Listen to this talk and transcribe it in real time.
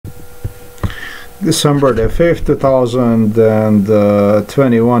December the 5th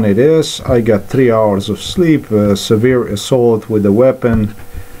 2021 it is. I got 3 hours of sleep. Severe assault with a weapon,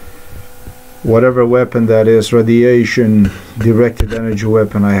 whatever weapon that is, radiation directed energy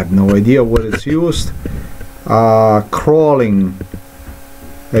weapon. I have no idea what it's used. Crawling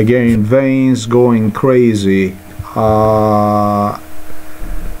again, veins going crazy,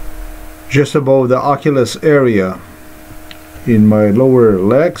 just above the Achilles area in my lower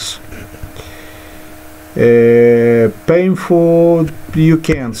legs. Painful, you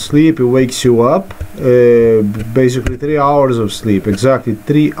can't sleep, it wakes you up. Basically 3 hours of sleep, exactly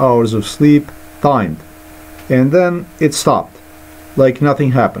 3 hours of sleep timed, and then it stopped like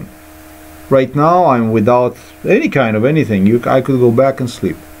nothing happened. Right now I'm without any kind of anything. I could go back and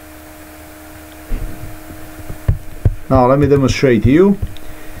sleep. Now let me demonstrate to you,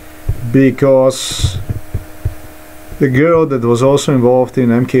 because the girl that was also involved in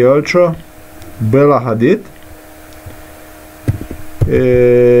MK Ultra, Bella Hadid,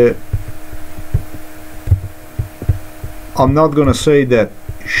 I'm not gonna say that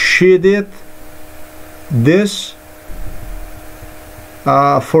she did this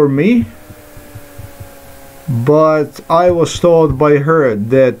for me, but I was told by her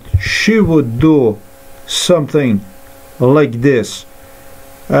that she would do something like this,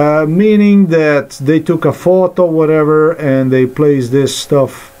 meaning that they took a photo, whatever, and they placed this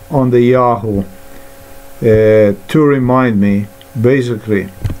stuff on the Yahoo to remind me basically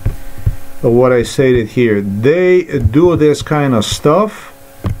of what I stated here. They do this kind of stuff.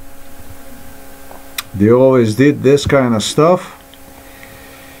 They always did this kind of stuff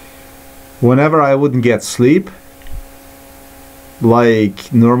whenever I wouldn't get sleep,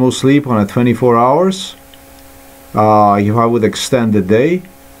 like normal sleep on a 24 hours. If I would extend the day,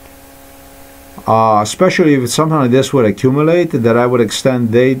 especially if something like this would accumulate, that I would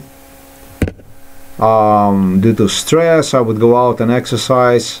extend day due to stress. I would go out and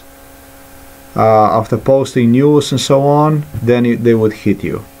exercise after posting news and so on, then they would hit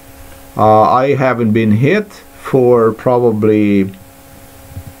you. I haven't been hit for probably,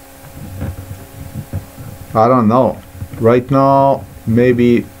 I don't know, right now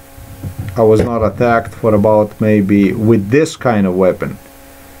maybe I was not attacked for about maybe with this kind of weapon.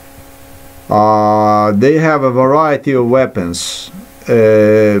 They have a variety of weapons.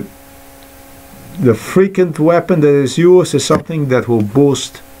 The frequent weapon that is used is something that will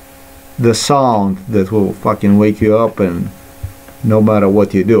boost the sound, that will fucking wake you up and no matter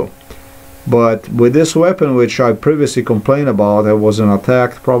what you do. But with this weapon, which I previously complained about, I wasn't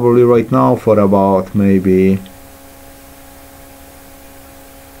attacked probably right now for about maybe,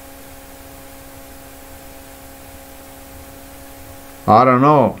 I don't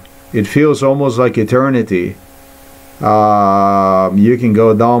know, it feels almost like eternity. You can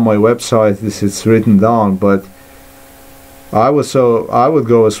go down my website, it's written down, but I would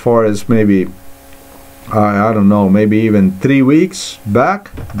go as far as maybe, I don't know, maybe even 3 weeks back,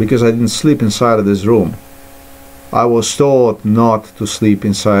 because I didn't sleep inside of this room. I was told not to sleep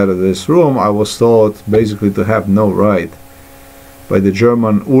inside of this room. I was told basically to have no right by the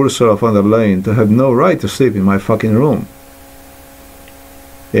German Ursula von der Leyen to have no right to sleep in my fucking room.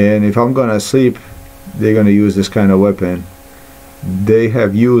 And if I'm gonna sleep, they're gonna use this kind of weapon. They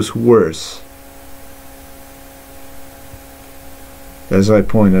have used worse. As I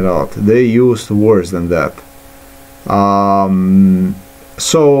pointed out, they used worse than that.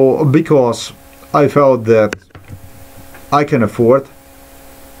 So because I felt that I can afford.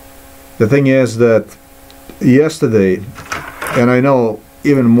 The thing is that yesterday, and I know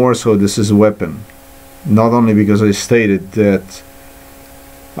even more so this is a weapon, not only because I stated that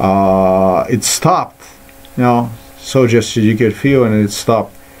it stopped, you know, so just you could feel and it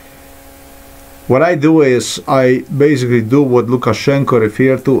stopped. What I do is I basically do what Lukashenko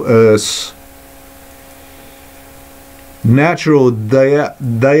referred to as natural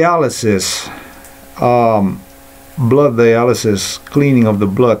dialysis, blood dialysis, cleaning of the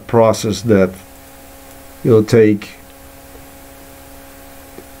blood process, that you'll take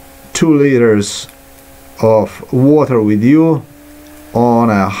 2 liters of water with you on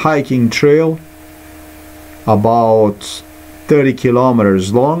a hiking trail about 30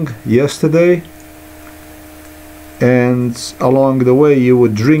 kilometers long yesterday, and along the way you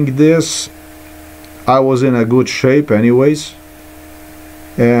would drink this. I was in a good shape anyways,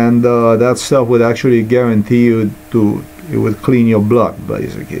 and that stuff would actually guarantee you to, it would clean your blood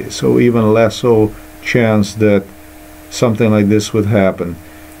basically, so even less so chance that something like this would happen.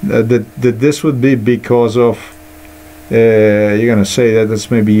 That this would be because of you're gonna say that it's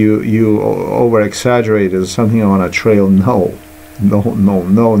maybe you over exaggerated something on a trail. No.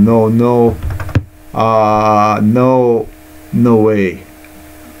 No, no way.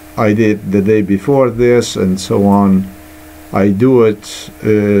 I did the day before this and so on. I do it.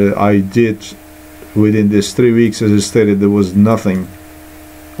 I did within this 3 weeks, as I stated. There was nothing.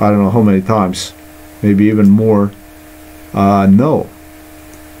 I don't know how many times, maybe even more. No.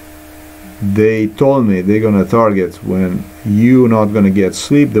 They told me they're gonna target when you're not gonna get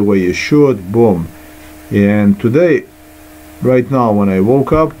sleep the way you should. Boom. And today, right now, when I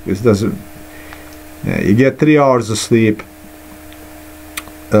woke up, it doesn't. You get 3 hours of sleep.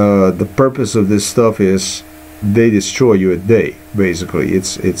 The purpose of this stuff is they destroy you a day. Basically,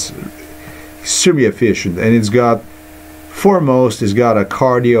 it's extremely efficient, and it's got foremost. It's got a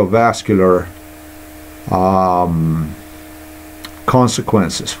cardiovascular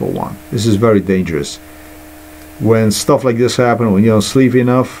consequences for one. This is very dangerous. When stuff like this happens, when you don't sleep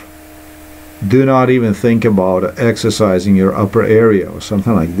enough, do not even think about exercising your upper area or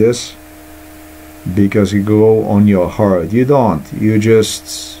something like this, because you go on your heart. You don't. You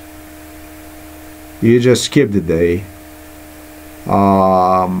just skip the day.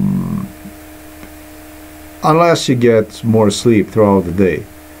 Unless you get more sleep throughout the day.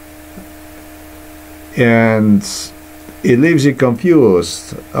 And it leaves you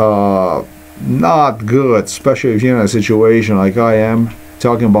confused. Not good, especially if you're in a situation like I am,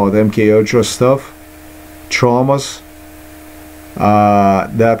 talking about MK Ultra stuff, traumas.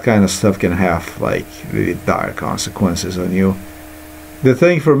 That kind of stuff can have like really dire consequences on you. The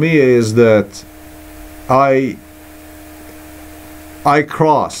thing for me is that I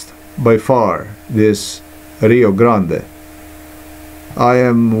crossed by far this Rio Grande. I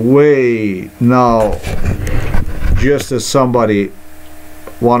am way now, just as somebody,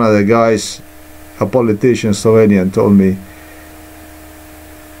 one of the guys, a politician, Slovenian, told me,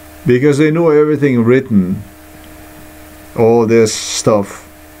 because they knew everything written, all this stuff.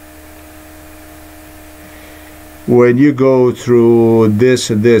 When you go through this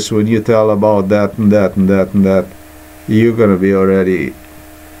and this, when you tell about that and that and that and that, you're gonna be already.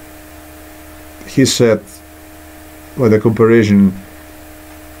 He said, with a comparison,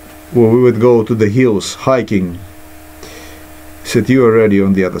 when we would go to the hills hiking, he said, you're already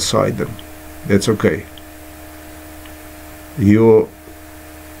on the other side then. That's okay. You,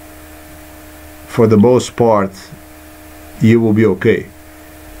 for the most part, you will be okay.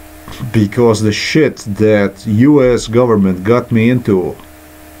 Because the shit that US government got me into,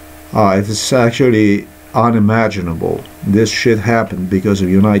 it is actually unimaginable. This shit happened because of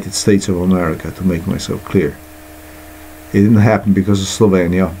United States of America, to make myself clear. It didn't happen because of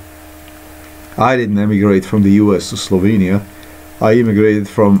Slovenia. I didn't emigrate from the US to Slovenia. I immigrated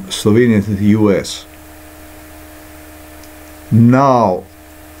from Slovenia to the US. Now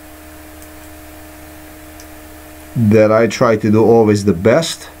that I try to do always the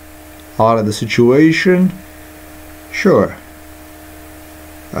best out of the situation, sure.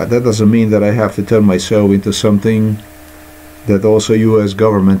 That doesn't mean that I have to turn myself into something that also US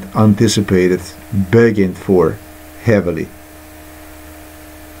government anticipated, begging for heavily.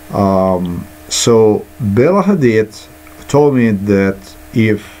 So Bella Hadid told me that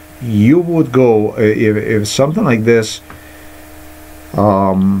if you would go, if something like this,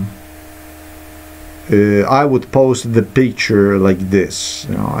 I would post the picture like this,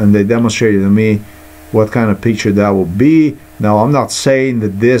 you know, and they demonstrated to me what kind of picture that would be. Now I'm not saying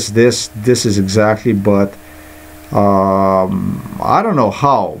that this is exactly, but I don't know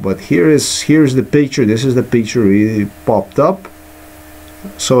how. But here's the picture. This is the picture really popped up,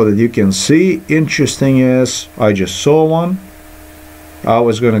 so that you can see. Interesting is, I just saw one. I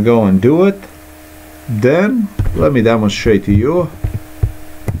was gonna go and do it. Then let me demonstrate to you.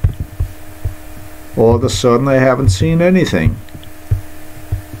 All of a sudden I haven't seen anything.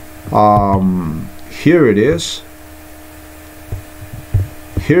 Here it is.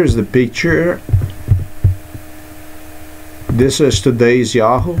 Here's the picture. This is today's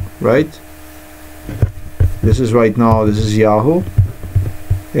Yahoo, right? This is right now, this is Yahoo.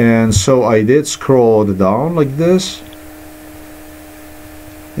 And so I did scroll down like this,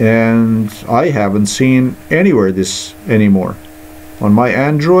 and I haven't seen anywhere this anymore. On my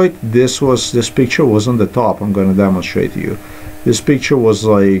Android, this picture was on the top. I'm gonna demonstrate to you. This picture was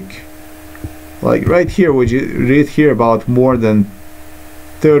like right here. Would you read here about more than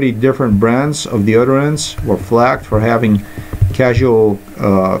 30 different brands of deodorants were flagged for having casual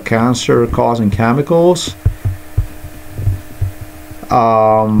cancer causing chemicals.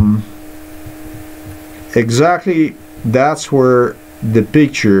 Exactly, that's where the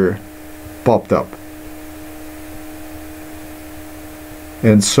picture popped up.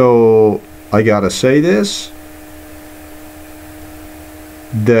 And so I gotta say this,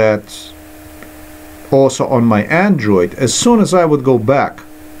 that also on my Android, as soon as I would go back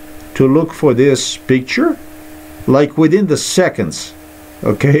to look for this picture, like within the seconds,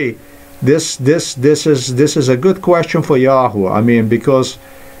 okay, this is a good question for Yahoo. I mean, because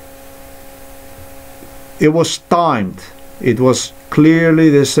it was timed. It was clearly,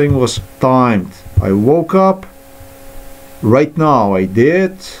 this thing was timed. I woke up right now. I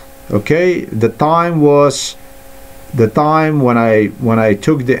did. Okay, the time was the time when I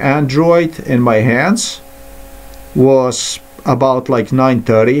took the Android in my hands was about like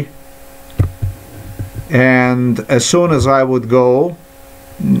 9:30, and as soon as I would go,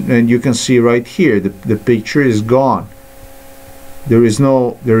 and you can see right here the picture is gone. There is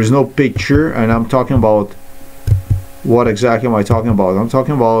no picture, and I'm talking about, what exactly am I talking about? I'm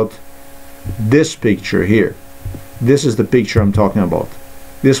talking about this picture here. This is the picture I'm talking about.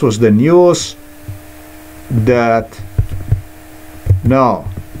 This was the news that, no,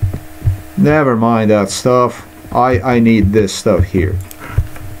 never mind that stuff. I need this stuff here,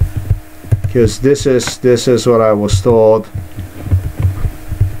 because this is what I was told.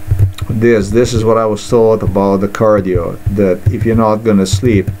 This is what I was told about the cardio, that if you're not gonna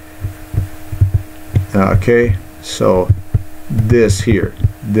sleep, okay, so this here,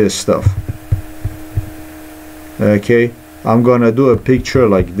 this stuff, okay, I'm gonna do a picture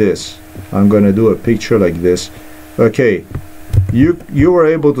like this. I'm gonna do a picture like this. Okay, you were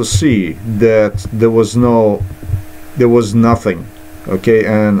able to see that there was nothing, okay,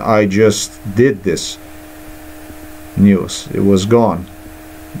 and I just did this news. It was gone.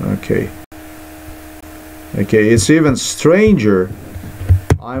 Okay, it's even stranger.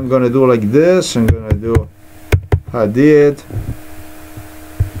 I'm gonna do like this. I'm gonna do Hadid.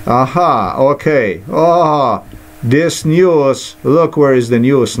 Aha, okay. Oh, this news, look where is the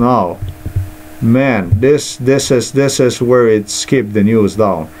news now. Man, this is where it skipped the news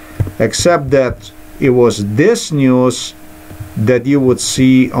down. Except that it was this news that you would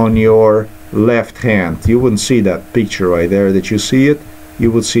see on your left hand. You wouldn't see that picture right there that you see it.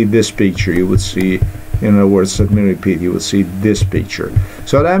 You would see this picture. You would see, in other words, let me repeat, you would see this picture.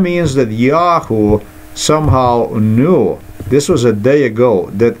 So that means that Yahoo somehow knew, this was a day ago,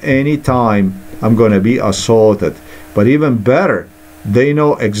 that any time I'm going to be assaulted. But even better, they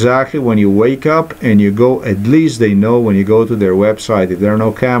know exactly when you wake up and you go, at least they know when you go to their website, if there are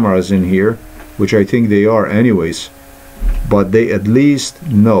no cameras in here, which I think they are anyways, but they at least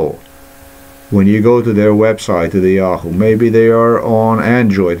know when you go to their website, to the Yahoo. Maybe they are on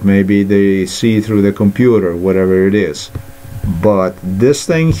Android, maybe they see through the computer, whatever it is. But this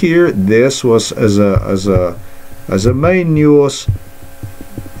thing here, this was as a main news,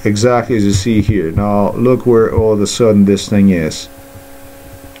 exactly as you see here. Now look where all of a sudden this thing is.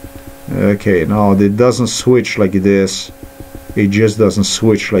 Okay, now it doesn't switch like this. It just doesn't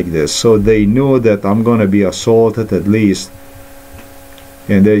switch like this. So they knew that I'm gonna be assaulted at least.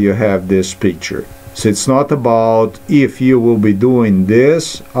 And there you have this picture. So it's not about if you will be doing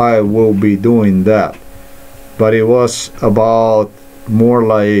this, I will be doing that. But it was about more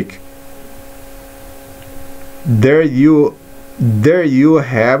like, there you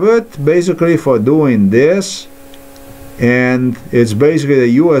have it, basically, for doing this. And it's basically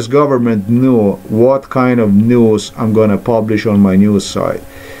the US government knew what kind of news I'm gonna publish on my news site.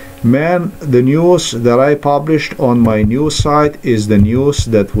 Man, the news that I published on my news site is the news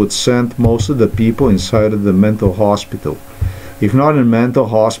that would send most of the people inside of the mental hospital. If not in mental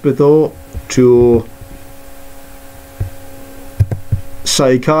hospital, to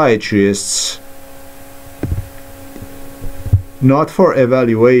psychiatrists, not for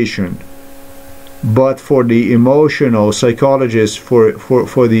evaluation, but for the emotional psychologists, for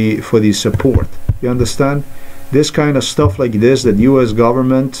the support. You understand? This kind of stuff like this that US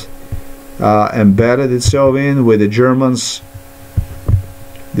government embedded itself in with the Germans.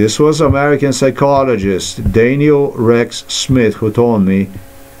 This was American psychologist Daniel Rex Smith who told me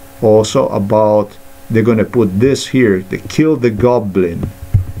also about, they're gonna put this here, they kill the goblin.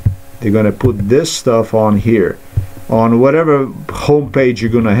 They're gonna put this stuff on here, on whatever homepage you're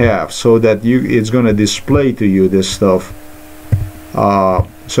gonna have, so that it's gonna display to you this stuff,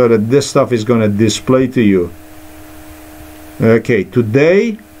 so that this stuff is gonna display to you. Okay,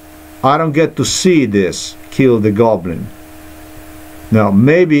 today I don't get to see this, kill the goblin. Now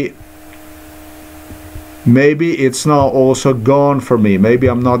maybe it's now also gone for me. Maybe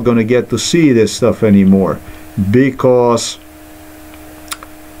I'm not gonna get to see this stuff anymore, because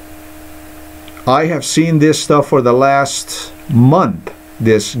I have seen this stuff for the last month.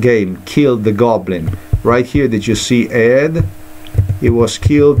 This game, Kill the Goblin. Right here, did you see Ed? It was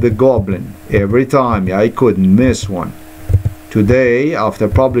Kill the Goblin. Every time, I couldn't miss one. Today, after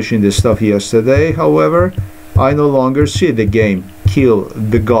publishing this stuff yesterday, however, I no longer see the game Kill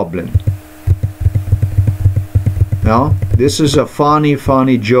the Goblin. Now, this is a funny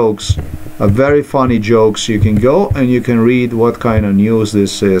jokes, a very funny jokes. You can go and you can read what kind of news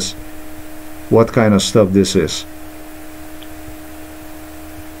this is, what kind of stuff this is.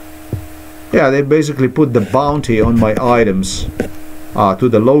 Yeah, they basically put the bounty on my items, to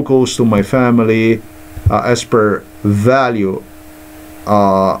the locals, to my family, as per value,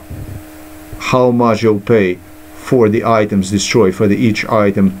 how much you'll pay for the items destroyed, for each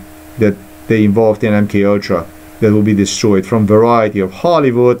item that they involved in MK Ultra that will be destroyed, from variety of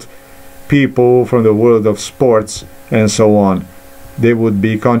Hollywood people, from the world of sports and so on. They would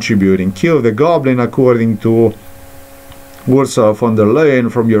be contributing. Kill the Goblin, according to Ursula von der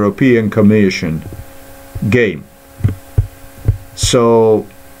Leyen from European Commission game. So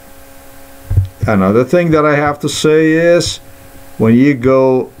another thing that I have to say is, when you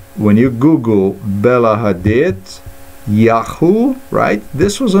Google Bella Hadid, Yahoo, right?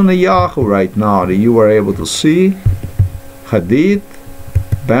 This was on the Yahoo right now that you were able to see. Hadid,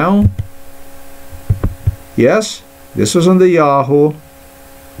 bam. Yes, this was on the Yahoo.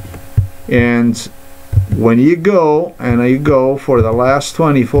 And when you go for the last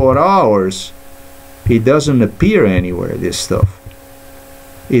 24 hours, it doesn't appear anywhere, this stuff.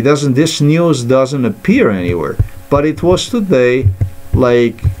 This news doesn't appear anywhere. But it was today,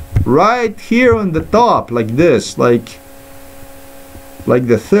 like right here on the top, like this, like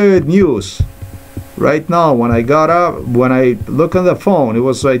the third news. Right now, when I got up, when I look on the phone, it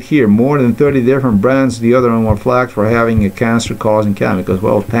was right here. More than 30 different brands. The other one were flagged for having a cancer-causing chemicals.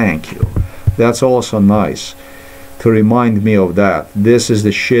 Well, thank you. That's also nice to remind me of that. This is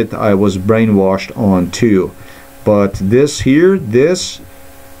the shit I was brainwashed on too. But this here, different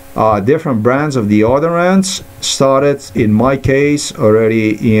brands of deodorants started, in my case,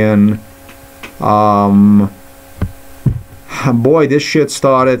 already in boy, this shit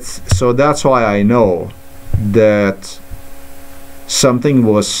started. So that's why I know that something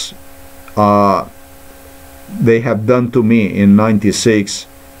was they have done to me in '96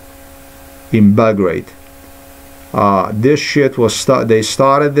 in Belgrade. This shit was they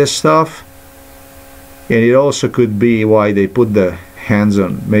started this stuff, and it also could be why they put the hands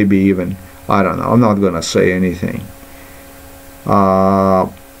on, maybe even, I don't know, I'm not gonna say anything.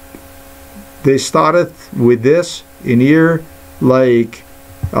 They started with this in year like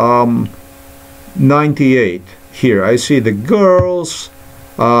 98. Here I see the girls,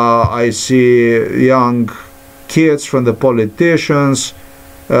 I see young kids from the politicians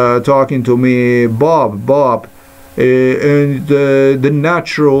talking to me, Bob, and the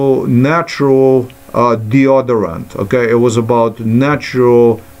natural deodorant. Okay, it was about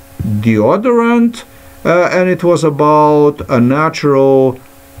natural deodorant, and it was about a natural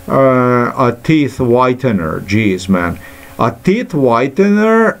a teeth whitener. Jeez, man, a teeth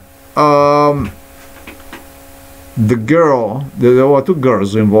whitener. The girl, there were two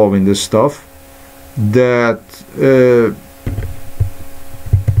girls involved in this stuff, that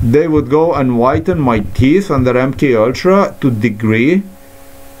they would go and whiten my teeth under MK Ultra to degree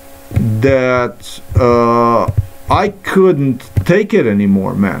that I couldn't take it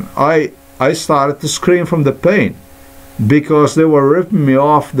anymore, man. I started to scream from the pain because they were ripping me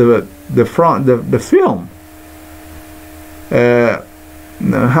off the film.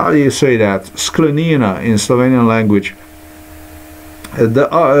 How do you say that? Sklenina in Slovenian language.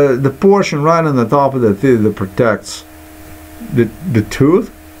 The portion right on the top of the teeth that protects the tooth.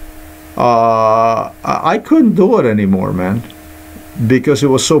 I couldn't do it anymore, man, because it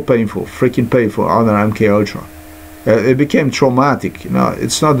was so painful, freaking painful under MK Ultra. It became traumatic. You know,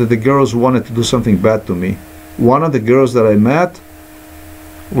 it's not that the girls wanted to do something bad to me. One of the girls that I met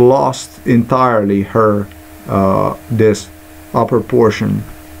lost entirely her this upper portion,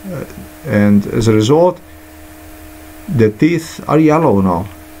 and as a result, the teeth are yellow now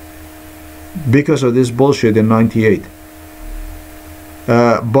because of this bullshit in '98.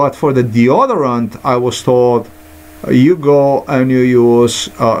 But for the deodorant, I was told, you go and you use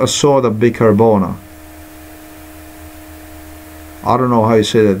soda bicarbonate. I don't know how you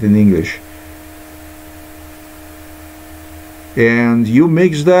say that in English. And you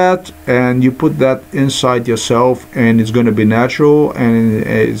mix that and you put that inside yourself, and it's going to be natural, and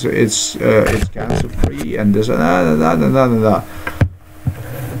it's cancer free, and this and that.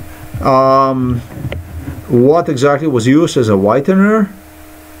 What exactly was used as a whitener?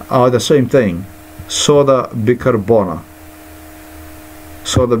 The same thing, soda bicarbonate.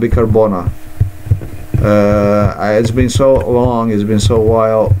 Soda bicarbonate. It's been so long, it's been so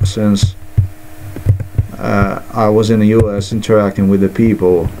while since I was in the US interacting with the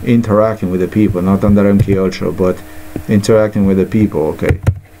people, not under MK Ultra, but interacting with the people. Okay,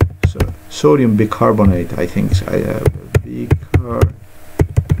 so sodium bicarbonate, I think,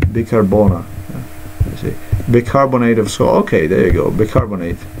 bicarbona. Let's see, bicarbonate of salt. Okay, there you go,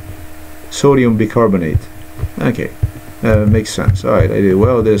 bicarbonate, sodium bicarbonate. Okay, makes sense. All right, I did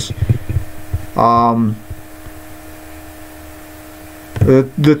well. This,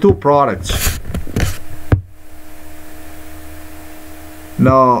 the two products.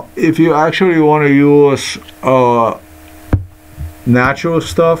 Now, if you actually want to use natural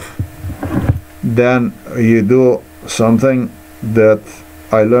stuff, then you do something that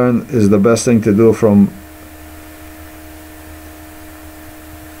I learned is the best thing to do from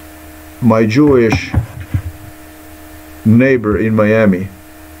my Jewish neighbor in Miami,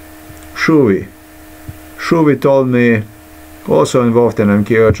 Shuvi. Shuvi told me, also involved in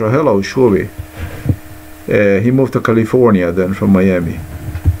MK Ultra. Hello, Shuvi. He moved to California then from Miami.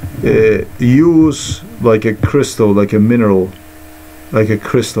 Use like a crystal, like a mineral, like a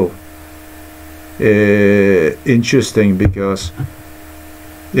crystal. Interesting, because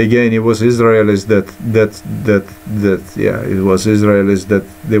again, it was Israelis that it was Israelis that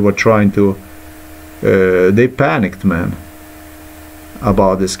they were trying to they panicked, man,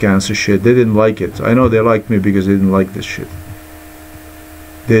 about this cancer shit. They didn't like it. I know they liked me because they didn't like this shit.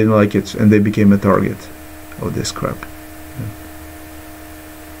 They didn't like it, and they became a target of this crap.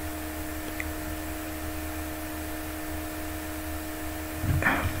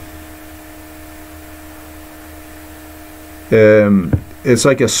 It's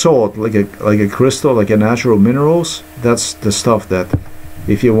like a salt, like a crystal, like a natural minerals. That's the stuff that,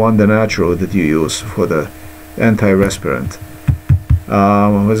 if you want the natural, that you use for the anti-respirant.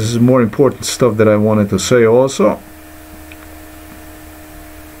 This is more important stuff that I wanted to say also.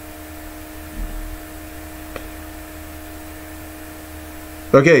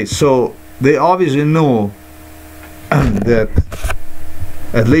 Okay, so they obviously knew that,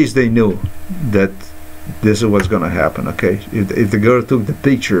 at least they knew that this is what's gonna happen. Okay, if the girl took the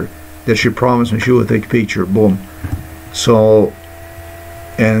picture that she promised me she would take picture, boom. So,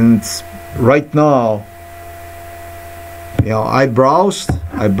 and right now, you know, I browsed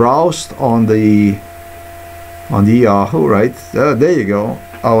on the Yahoo, right? There you go.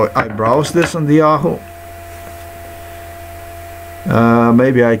 I browsed this on the Yahoo.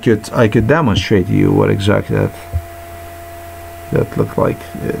 Maybe I could demonstrate to you what exactly that looked like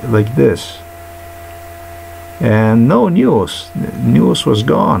this. And no news. News was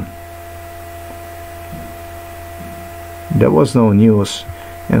gone. There was no news.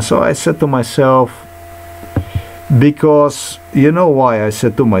 And so I said to myself, because, you know why I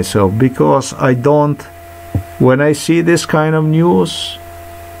said to myself, because I don't, when I see this kind of news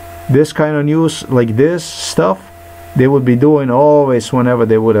like this stuff, they would be doing always whenever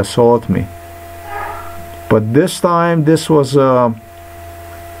they would assault me. But this time, this was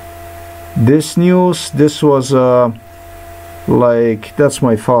this news, this was like, that's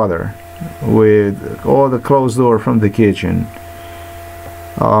my father with all the closed door from the kitchen.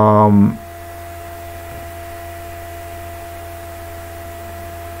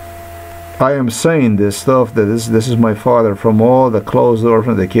 I am saying this stuff that this is my father from all the closed door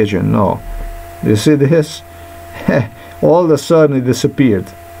from the kitchen. No, you see this? All of a sudden it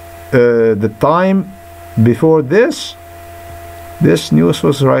disappeared. The time before this news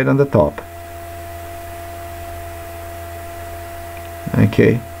was right on the top.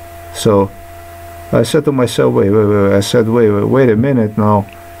 Okay, so I said to myself, wait. I said, wait a minute now.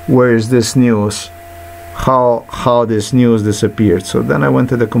 Where is this news? How this news disappeared? So then I went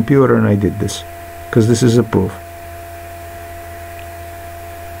to the computer and I did this, because this is a proof.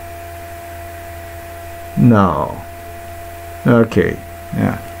 No. Okay.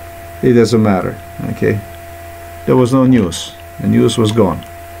 Yeah. It doesn't matter. Okay. There was no news. The news was gone.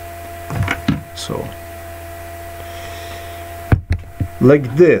 So,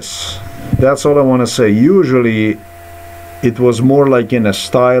 like this. That's all I want to say. Usually, it was more like in a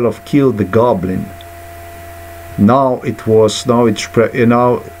style of kill the goblin. Now it's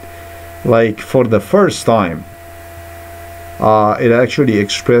like for the first time, it actually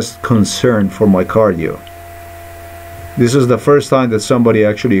expressed concern for my cardio. This is the first time that somebody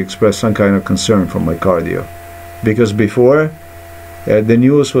actually expressed some kind of concern for my cardio, because before the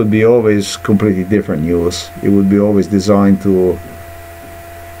news would be always completely different news. It would be always designed to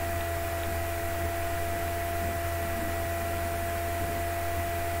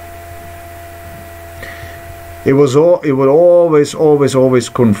it would always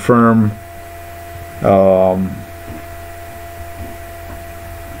confirm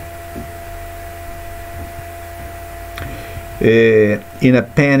in a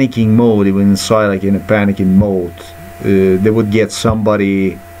panicking mode, even inside, like in a panicking mode, they would get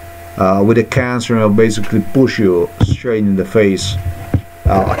somebody with a cancer and basically push you straight in the face,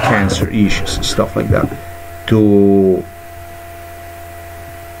 cancer issues, stuff like that, to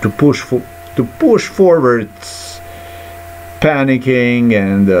push forward panicking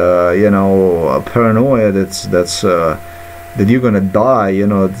and you know, paranoia that you're gonna die, you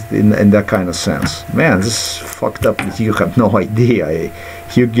know, in that kind of sense. Man, this is fucked up. You have no idea.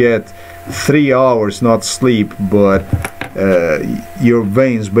 You get 3 hours not sleep, but your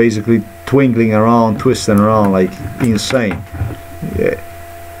veins basically twinkling around, twisting around like insane. Yeah.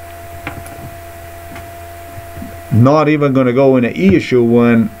 Not even gonna go in an issue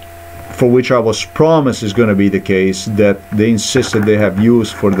when, for which I was promised is gonna be the case, that they insisted they have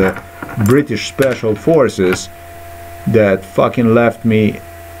used for the British Special Forces, that fucking left me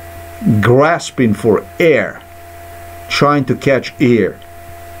grasping for air, trying to catch air,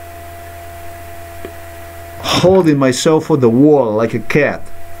 holding myself for the wall like a cat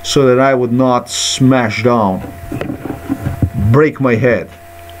so that I would not smash down, break my head.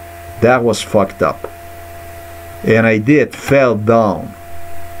 That was fucked up. And I did fell down.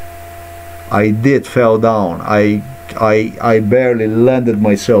 I barely landed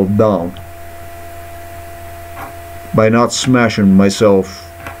myself down by not smashing myself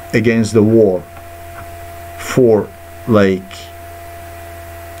against the wall for like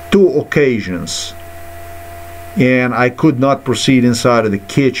 2 occasions, and I could not proceed inside of the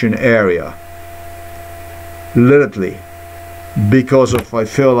kitchen area, literally, because of I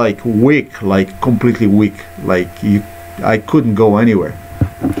feel like weak, like completely weak, like I couldn't go anywhere.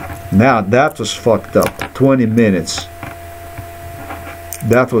 Now that was fucked up. 20 minutes.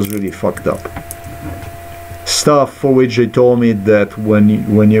 That was really fucked up. Stuff for which they told me that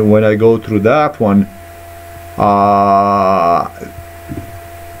when I go through that one,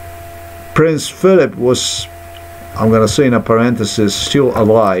 Prince Philip was, I'm gonna say in a parenthesis, still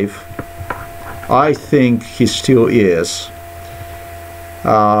alive. I think he still is.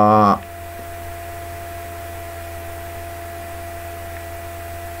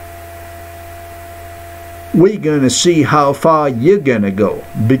 We're gonna see how far you're gonna go,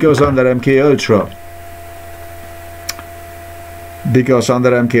 because under MK Ultra,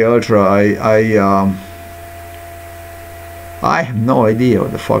 I have no idea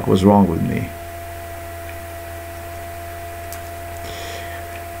what the fuck was wrong with me.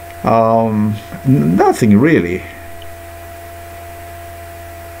 Nothing really.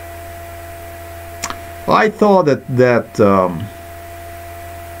 I thought that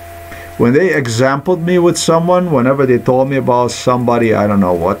when they exampled me with someone, whenever they told me about somebody, I don't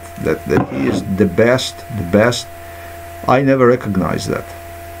know what, that he is the best, I never recognized that.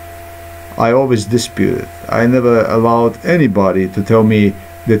 I always disputed. I never allowed anybody to tell me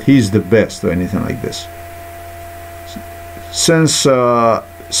that he's the best or anything like this. Since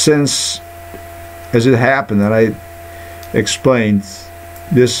as it happened, and I explained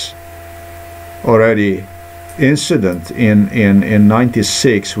this already, incident in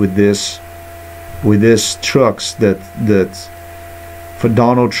 96 with this trucks that for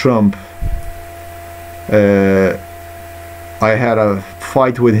Donald Trump, I had a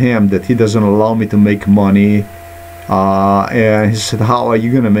fight with him that he doesn't allow me to make money, and he said, how are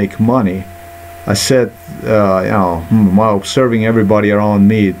you gonna make money? I said, you know, while observing everybody around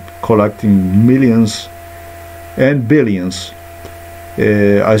me collecting millions and billions,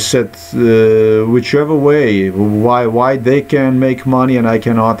 I said, whichever way, why they can make money and I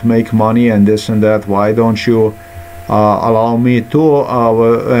cannot make money, and this and that, why don't you allow me to?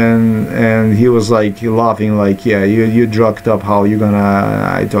 And he was like laughing, like, yeah, you drugged up, how you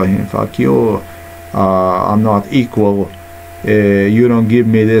gonna? I told him, fuck you, I'm not equal, you don't give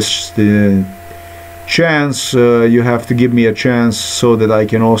me this chance, you have to give me a chance so that I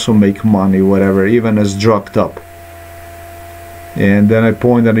can also make money, whatever, even as drugged up. And then I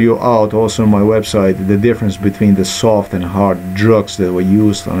pointed you out also on my website the difference between the soft and hard drugs that were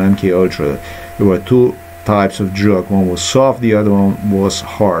used on MK Ultra. There were 2 types of drug. One was soft, the other one was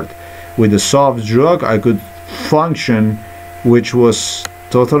hard. With the soft drug I could function, which was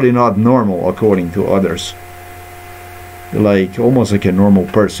totally not normal according to others. Like almost like a normal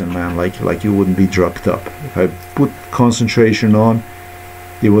person, man, like you wouldn't be drugged up. If I put concentration on,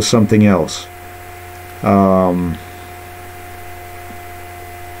 it was something else.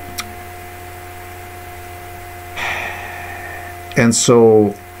 And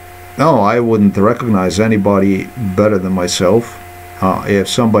so, no, I wouldn't recognize anybody better than myself. If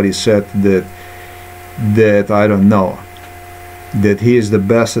somebody said that I don't know, that he is the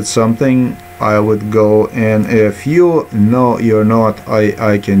best at something, I would go, and if you know you're not,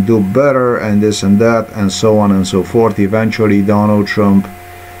 I can do better, and this and that, and so on and so forth. Eventually Donald Trump,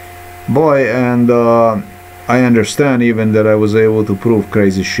 boy, and I understand even that I was able to prove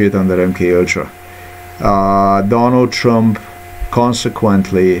crazy shit under MK Ultra. Donald Trump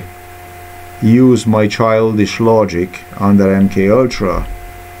consequently used my childish logic under MK Ultra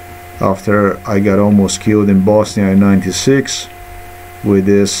after I got almost killed in Bosnia in '96 with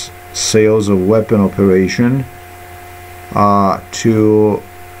this sales of weapon operation, to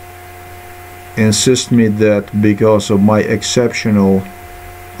insist me that because of my exceptional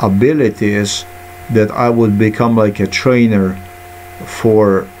abilities that I would become like a trainer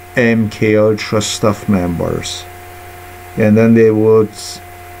for MK Ultra staff members, and then they would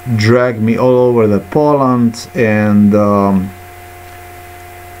drag me all over the Poland, and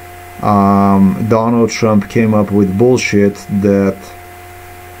Donald Trump came up with bullshit that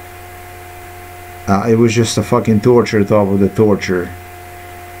it was just a fucking torture top of the torture.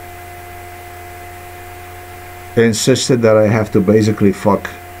 Insisted that I have to basically fuck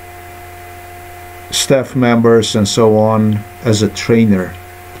staff members and so on as a trainer.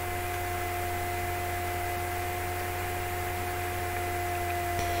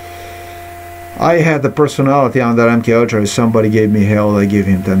 I had the personality under MK Ultra. If somebody gave me hell, I gave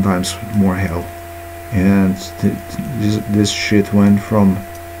him 10 times more hell. And this shit went from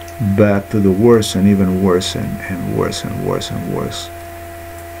bad to the worse, and even worse, and worse and worse and worse.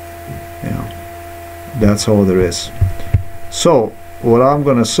 You know, that's all there is. So what I'm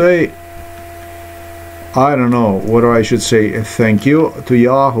gonna say, I don't know whether I should say thank you to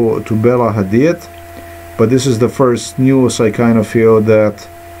Yahoo, to Bella Hadid, but this is the first news I kind of feel that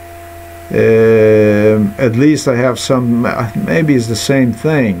at least I have some, maybe it's the same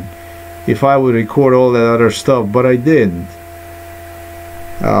thing if I would record all that other stuff, but I didn't.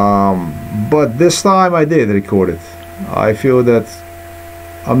 But this time I did record it. I feel that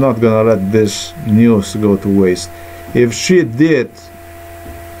I'm not gonna let this news go to waste. If she did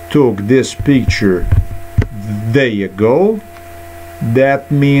took this picture day ago, that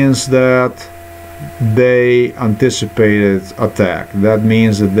means that they anticipated attack. That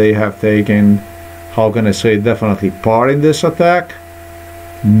means that they have taken, how can I say, definitely part in this attack,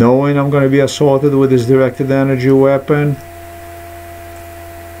 knowing I'm going to be assaulted with this directed energy weapon.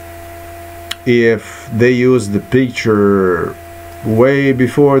 If they used the picture way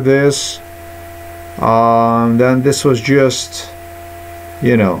before this, then this was just,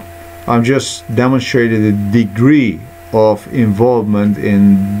 you know, I'm just demonstrating the degree of involvement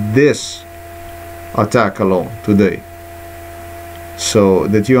in this attack alone today, so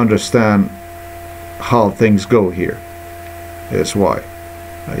that you understand how things go here. That's why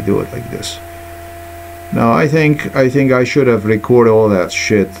I do it like this. Now I think I should have recorded all that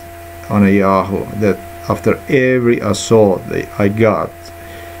shit on a Yahoo, that after every assault I got,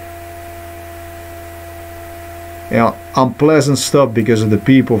 you know, unpleasant stuff because of the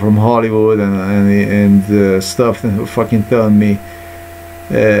people from Hollywood and stuff that fucking telling me,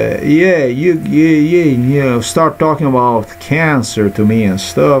 yeah, you know, start talking about cancer to me and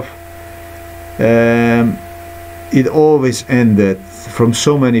stuff. It always ended from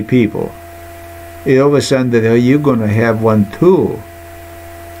so many people. It always ended, oh, you're gonna have one too.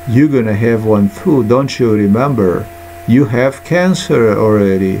 You're gonna have one too. Don't you remember? You have cancer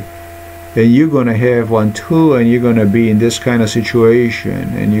already, and you're gonna have one too, and you're gonna be in this kind of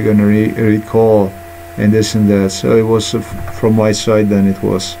situation, and you're gonna recall, and this and that. So it was from my side, then it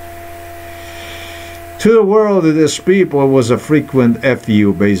was to the world of these people. It was a frequent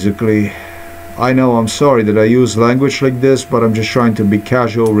FU basically. I know, I'm sorry that I use language like this, but I'm just trying to be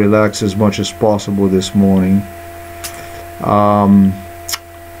casual, relax as much as possible this morning.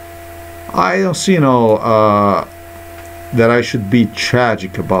 I don't see that I should be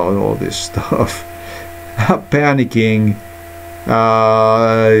tragic about all this stuff. Panicking.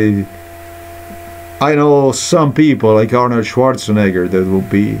 I know some people like Arnold Schwarzenegger that will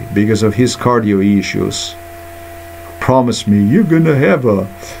be, because of his cardio issues, promise me you're gonna have a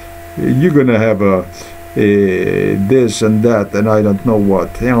this and that and I don't know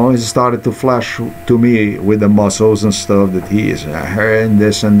what. You know, he started to flash to me with the muscles and stuff that he is and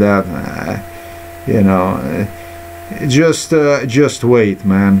this and that. You know, just wait,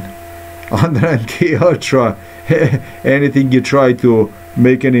 man. Under MK Ultra, anything you try to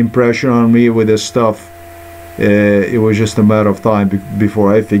make an impression on me with this stuff, it was just a matter of time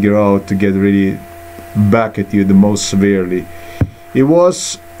before I figure out to get really back at you the most severely. It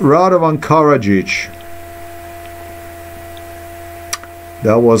was Radovan Karadzic.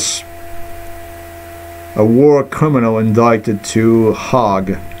 That was a war criminal indicted to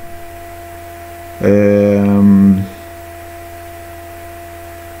Hague.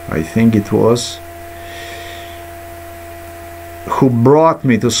 I think it was, who brought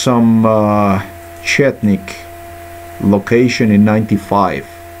me to some Chetnik location in '95.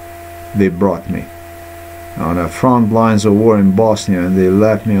 They brought me on the front lines of war in Bosnia, and they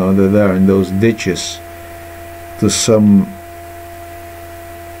left me over there in those ditches to some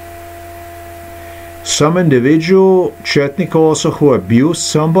individual Chetnik also who abused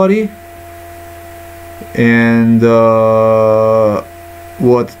somebody. And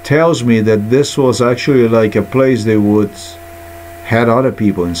what tells me that this was actually like a place they would had other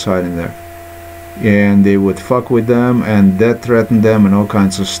people inside in there, and they would fuck with them and death threaten them and all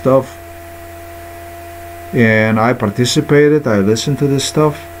kinds of stuff. And I participated, I listened to this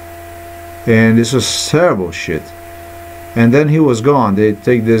stuff, and this was terrible shit. And then he was gone. They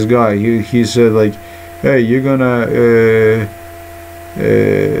take this guy, he said like, hey, you're gonna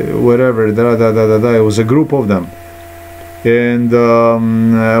whatever, it was a group of them. And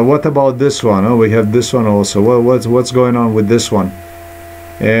what about this one? Oh, we have this one also. What's going on with this one?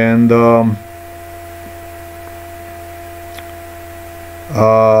 And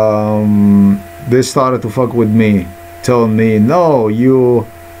they started to fuck with me, telling me, no, you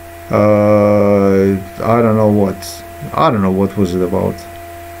I don't know what was it about,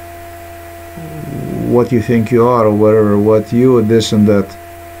 what you think you are or whatever, what you this and that,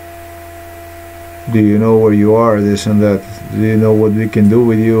 do you know where you are, this and that, do you know what we can do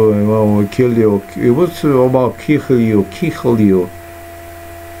with you, and well, we'll kill you. It was about kill you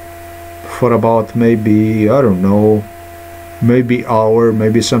for about maybe, I don't know, maybe hour,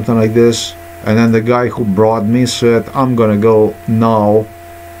 maybe something like this. And then the guy who brought me said, I'm gonna go now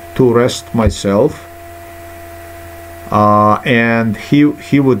to rest myself, and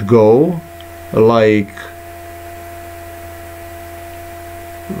he would go like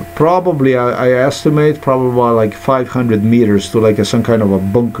probably I estimate probably about like 500 meters to like some kind of a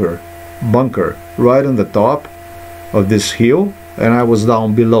bunker right on the top of this hill, and I was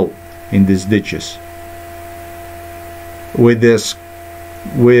down below in these ditches with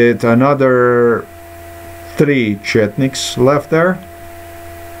another 3 Chetniks left there.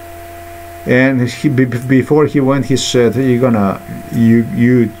 And before he went, he said, you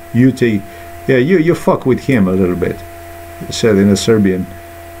fuck with him a little bit, he said in a Serbian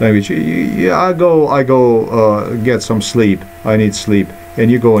language. Yeah, I go get some sleep, I need sleep,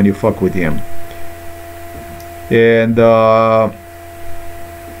 and you go and you fuck with him. And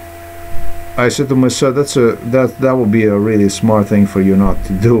I said to myself, that would be a really smart thing for you not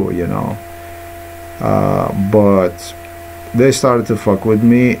to do, you know. But they started to fuck with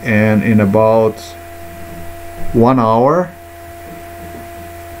me, and in about 1 hour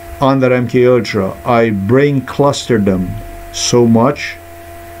under MK Ultra, I brain clustered them so much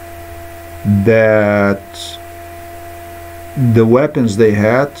that the weapons they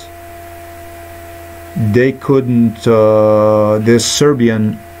had, they couldn't, this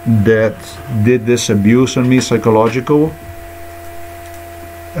Serbian that did this abuse on me, psychological,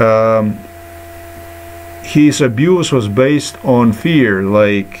 his abuse was based on fear,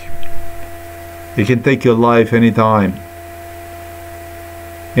 like he can take your life anytime,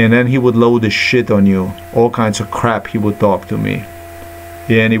 and then he would load the shit on you, all kinds of crap he would talk to me,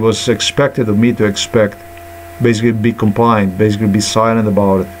 and it was expected of me to expect, basically be compliant, basically be silent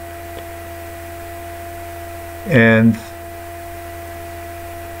about it. And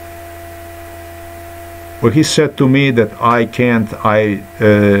well, he said to me that I can't,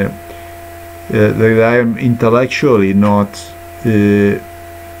 that I am intellectually not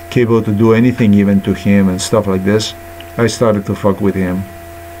capable to do anything even to him and stuff like this. I started to fuck with him,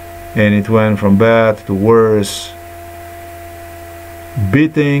 and it went from bad to worse.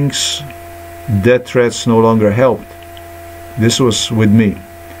 Beatings, death threats no longer helped. This was with me,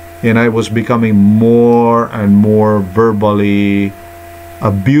 and I was becoming more and more verbally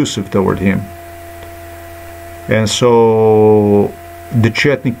abusive toward him. And so the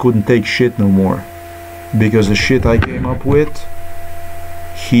Chetnik couldn't take shit no more, because the shit I came up with,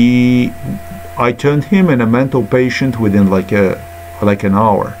 I turned him in a mental patient within like an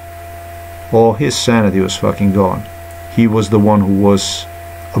hour. All his sanity was fucking gone. He was the one who was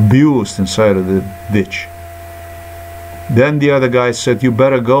abused inside of the ditch. Then the other guy said, you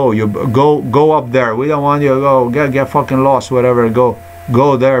better go, go up there, we don't want you to go, get fucking lost, whatever, go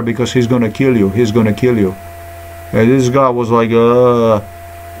there, because he's gonna kill you, And this guy was like,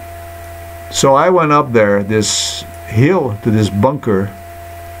 So I went up there, this hill, to this bunker,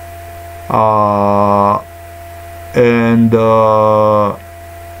 and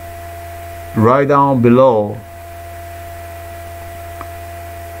right down below,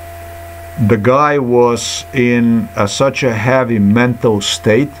 the guy was in such a heavy mental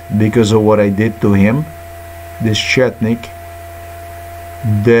state because of what I did to him, this Chetnik,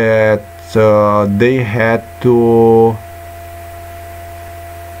 that they had to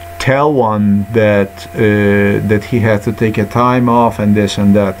tell one that that he had to take a time off and this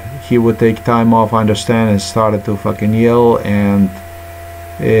and that. He would take time off, I understand, and started to fucking yell and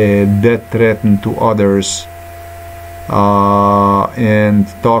death threatened to others and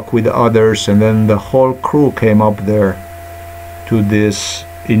talk with others, and then the whole crew came up there to this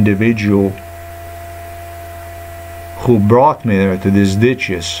individual who brought me there to these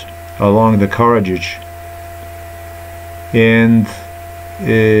ditches along the Karadzic, and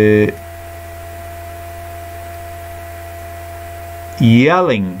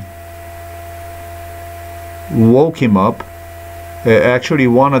yelling woke him up. Actually,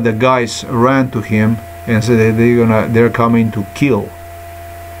 one of the guys ran to him and said that they're coming to kill.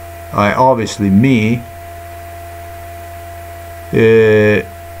 Obviously me.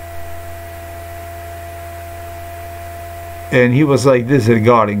 And he was like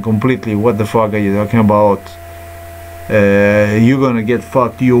disregarding completely, what the fuck are you talking about? You're gonna get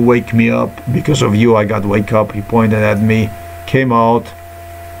fucked, you wake me up, because of you I got wake up. He pointed at me, came out,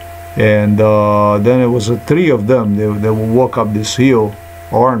 and then it was three of them. They walk up this hill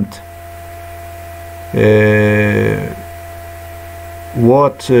armed.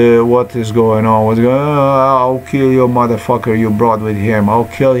 What is going on? What's going on? I'll kill you, motherfucker, you brought with him. I'll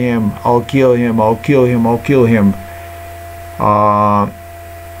kill him, I'll kill him, I'll kill him, I'll kill him.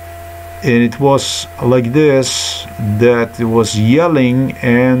 And it was like this, that it was yelling,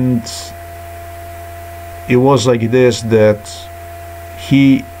 and it was like this, that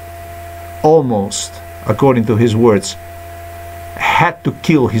he almost, according to his words, had to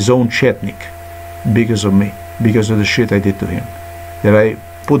kill his own Chetnik because of me, because of the shit I did to him, that I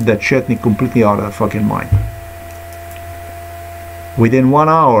put that Chetnik completely out of the fucking mind. Within 1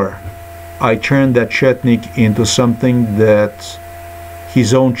 hour I turned that Chetnik into something that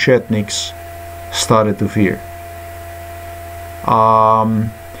his own Chetniks started to fear.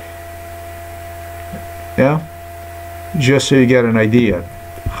 Yeah, just so you get an idea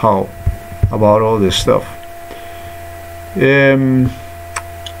how about all this stuff.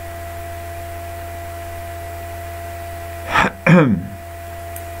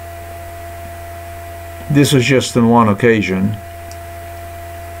 This was just on one occasion,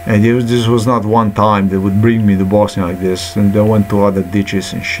 and this was not one time they would bring me to Bosnia like this, and they went to other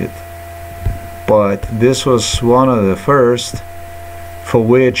ditches and shit. But this was one of the first for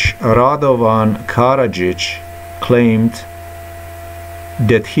which Radovan Karadzic claimed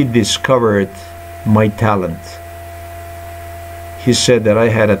that he discovered my talent. He said that I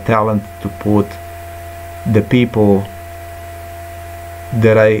had a talent to put the people,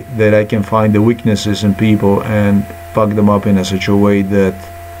 that I can find the weaknesses in people and fuck them up in such a way that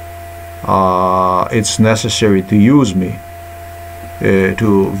it's necessary to use me,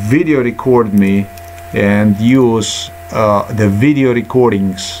 to video record me and use the video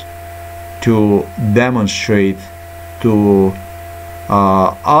recordings to demonstrate to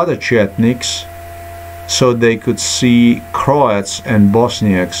other Chetniks, so they could see Croats and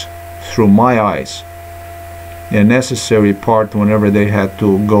Bosniaks through my eyes. A necessary part whenever they had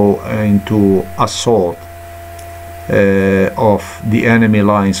to go into assault of the enemy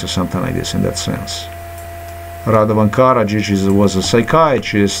lines or something like this, in that sense. Radovan Karadzic was a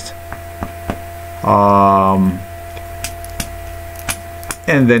psychiatrist,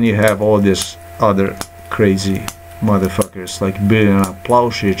 and then you have all these other crazy motherfuckers like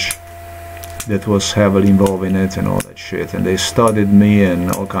Plavšić that was heavily involved in it and all that shit, and they studied me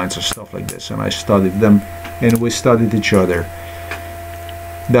and all kinds of stuff like this, and I studied them, and we studied each other.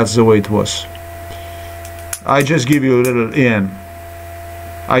 That's the way it was. I just give you a little in.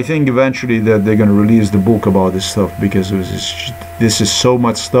 I think eventually that they're gonna release the book about this stuff, because this is so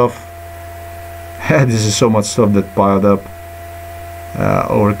much stuff. This is so much stuff that piled up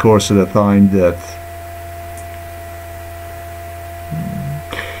over the course of the time, that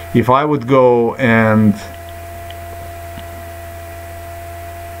if I would go and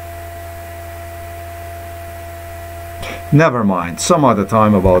never mind, some other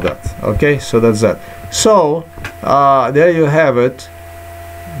time about that. Okay, so that's that. So there you have it.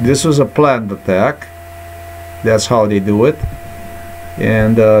 This was a planned attack. That's how they do it.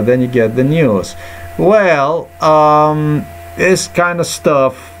 And then you get the news. Well, this kind of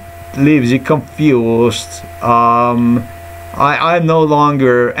stuff leaves you confused. I'm no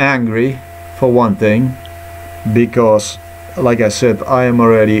longer angry, for one thing, because like I said, I am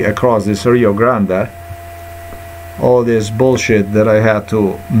already across this Rio Grande. All this bullshit that I had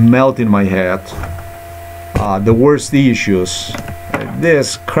to melt in my head, the worst issues,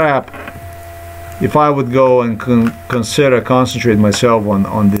 this crap. If I would go and concentrate myself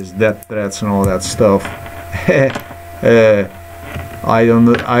on these death threats and all that stuff, I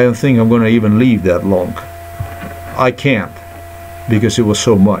don't think I'm gonna even leave that long. I can't, because it was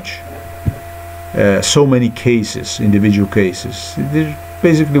so much, so many cases, individual cases. They're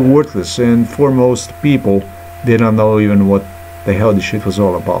basically worthless, and for most people, they don't know even what the hell this shit was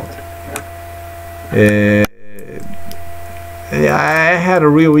all about. I had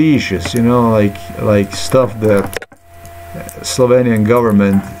real issues, you know, like stuff that Slovenian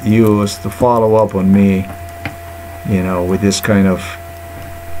government used to follow up on me, you know, with this kind of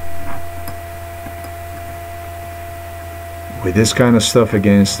stuff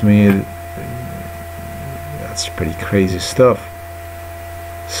against me. That's pretty crazy stuff.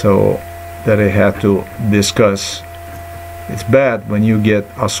 So that I had to discuss. It's bad when you get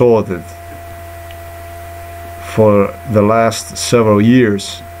assaulted for the last several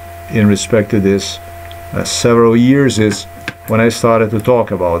years in respect to this. Several years is when I started to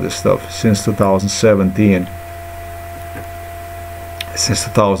talk about this stuff, since 2017. Since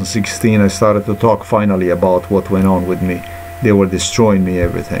 2016 I started to talk finally about what went on with me. They were destroying me,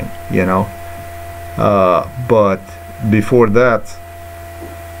 everything, you know. But before that,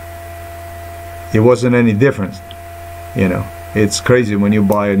 it wasn't any different, you know. It's crazy when you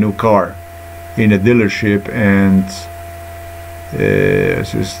buy a new car in a dealership and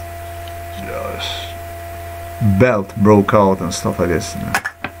just belt broke out and stuff like this, you know,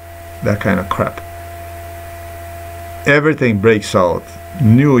 that kind of crap. Everything breaks out.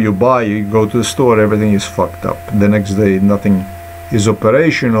 New you buy, you go to the store, everything is fucked up. The next day nothing is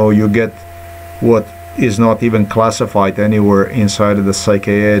operational. You get what is not even classified anywhere inside of the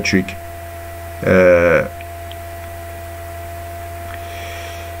psychiatric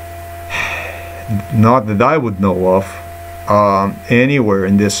not that I would know of, anywhere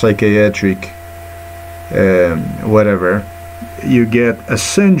in this psychiatric whatever. You get a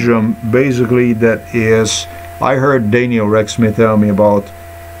syndrome basically that is, I heard Daniel Rexsmith tell me about,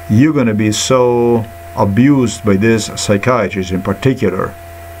 you're gonna be so abused by this psychiatrist in particular.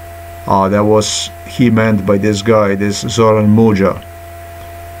 That was he meant by this guy, this Zoran Muja.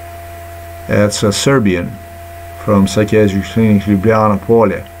 It's a Serbian from Psychiatric Clinic Ljubljana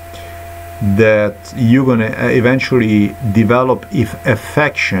Polje. That you're gonna eventually develop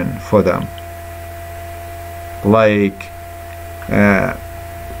affection for them, like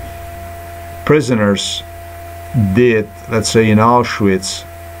prisoners did, let's say in Auschwitz,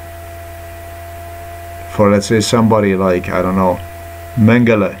 for let's say somebody like, I don't know,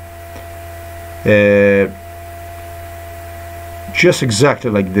 Mengele. Just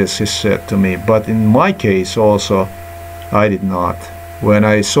exactly like this he said to me. But in my case also, I did not. When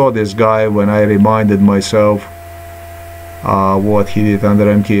I saw this guy, when I reminded myself what he did under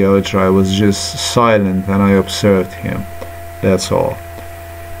MK Ultra, I was just silent and I observed him. That's all.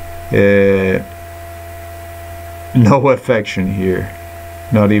 No affection here,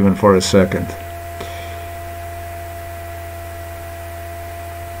 not even for a second.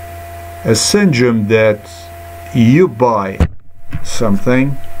 A syndrome that you buy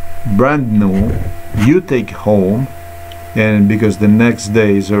something brand new, you take home, and because the next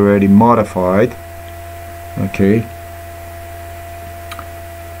day is already modified, okay,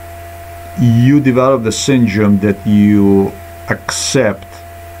 you develop the syndrome that you accept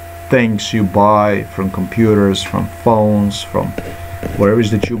things you buy from computers, from phones, from whatever it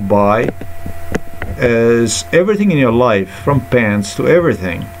is that you buy, as everything in your life, from pants to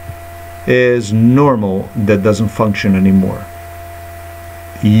everything, is normal, that doesn't function anymore.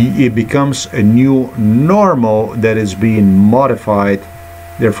 It becomes a new normal that is being modified,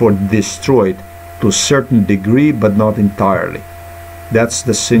 therefore destroyed to a certain degree, but not entirely. That's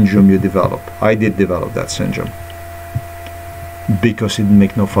the syndrome you develop. I did develop that syndrome because it didn't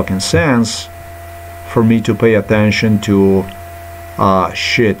make no fucking sense for me to pay attention to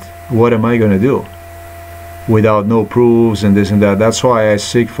shit, what am I gonna do without no proofs and this and that. That's why I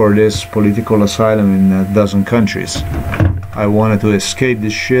seek for this political asylum in a dozen countries. I wanted to escape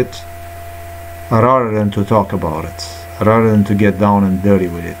this shit rather than to talk about it, rather than to get down and dirty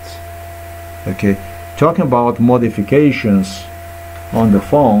with it. Okay, talking about modifications on the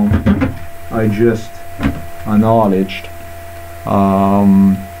phone, I just acknowledged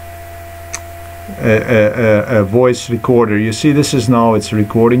a voice recorder. You see, this is now, it's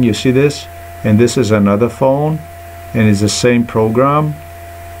recording, you see this, and this is another phone, and it's the same program.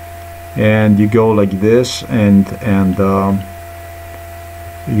 and you go like this, and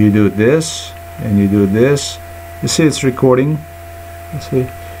you do this, and you do this. You see it's recording. You see,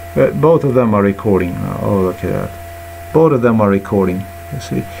 both of them are recording. Oh, look at that. Both of them are recording. You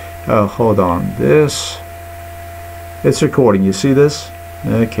see. Hold on. This. It's recording. You see this?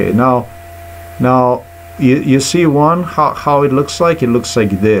 Okay. Now you see one how it looks like. It looks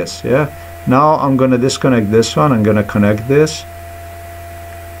like this. Yeah. Now I'm gonna disconnect this one. I'm gonna connect this.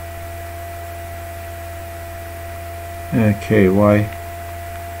 Okay. Why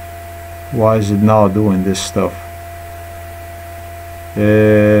is it now doing this stuff?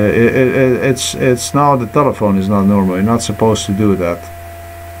 It's now the telephone is not normal. You're not supposed to do that.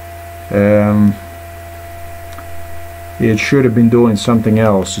 It should have been doing something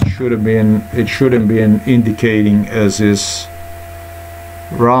else. It shouldn't been indicating as this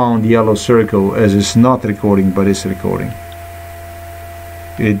round yellow circle as it's not recording, but it's recording.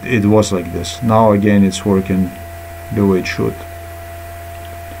 It was like this. Now again it's working the way it should.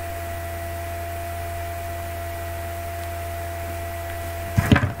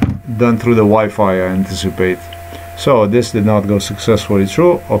 Done through the Wi-Fi, I anticipate. So this did not go successfully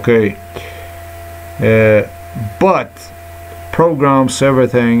through. Okay, but programs,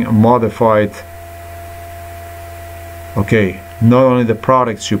 everything modified. Okay, not only the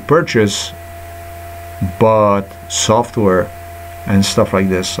products you purchase, but software and stuff like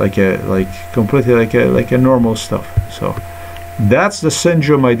this, like completely like a normal stuff. So that's the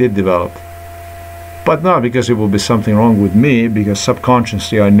syndrome I did develop. But not because it would be something wrong with me, because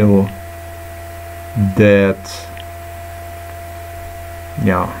subconsciously I knew that,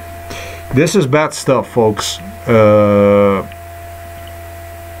 yeah, this is bad stuff, folks.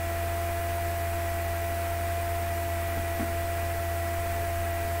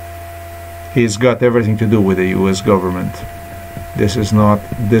 It's got everything to do with the U.S. government. This is not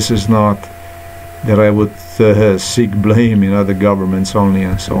that I would seek blame in other governments only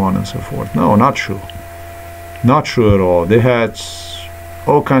and so on and so forth. No, not true. Not true at all. They had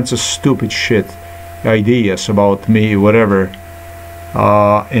all kinds of stupid shit, ideas about me, whatever.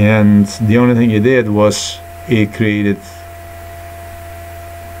 And the only thing he did was he created...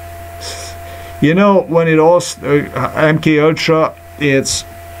 You know, when it all... MK Ultra, it's...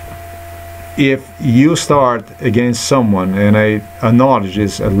 If you start against someone, and I acknowledge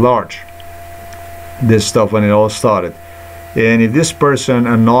this at large, this stuff when it all started, and if this person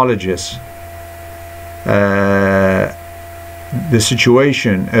acknowledges the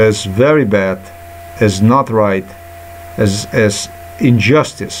situation as very bad, as not right, as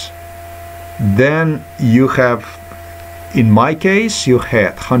injustice, then you have, in my case, you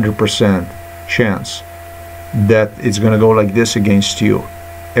had 100% chance that it's gonna go like this against you.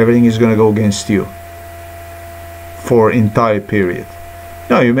 Everything is gonna go against you for entire period.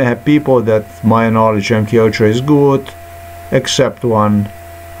 Now you may have people that, my knowledge, MK Ultra is good, accept one,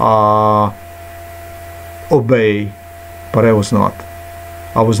 obey, but I was not.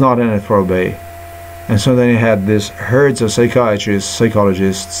 I was not in it for obey. And so then you had this herds of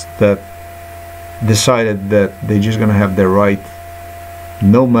psychologists that decided that they're just gonna have their right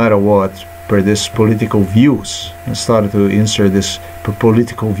no matter what per this political views, and started to insert this per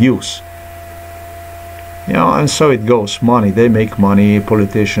political views. You know, and so it goes. Money, they make money,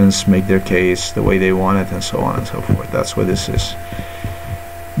 politicians make their case the way they want it, and so on and so forth. That's what this is.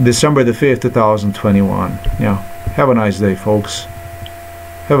 December the 5th, 2021. Yeah, have a nice day, folks.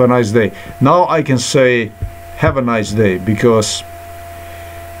 Have a nice day. Now I can say have a nice day, because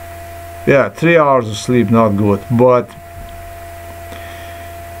yeah, 3 hours of sleep not good, but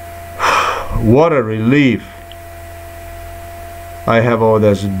what a relief. I have all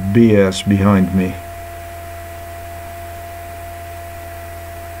this BS behind me.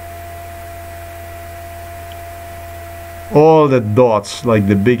 All the dots, like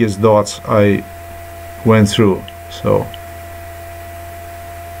the biggest dots, I went through. So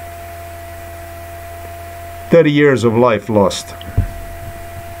 30 years of life lost.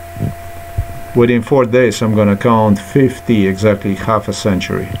 Within 4 days I'm gonna count 50, exactly half a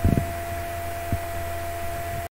century.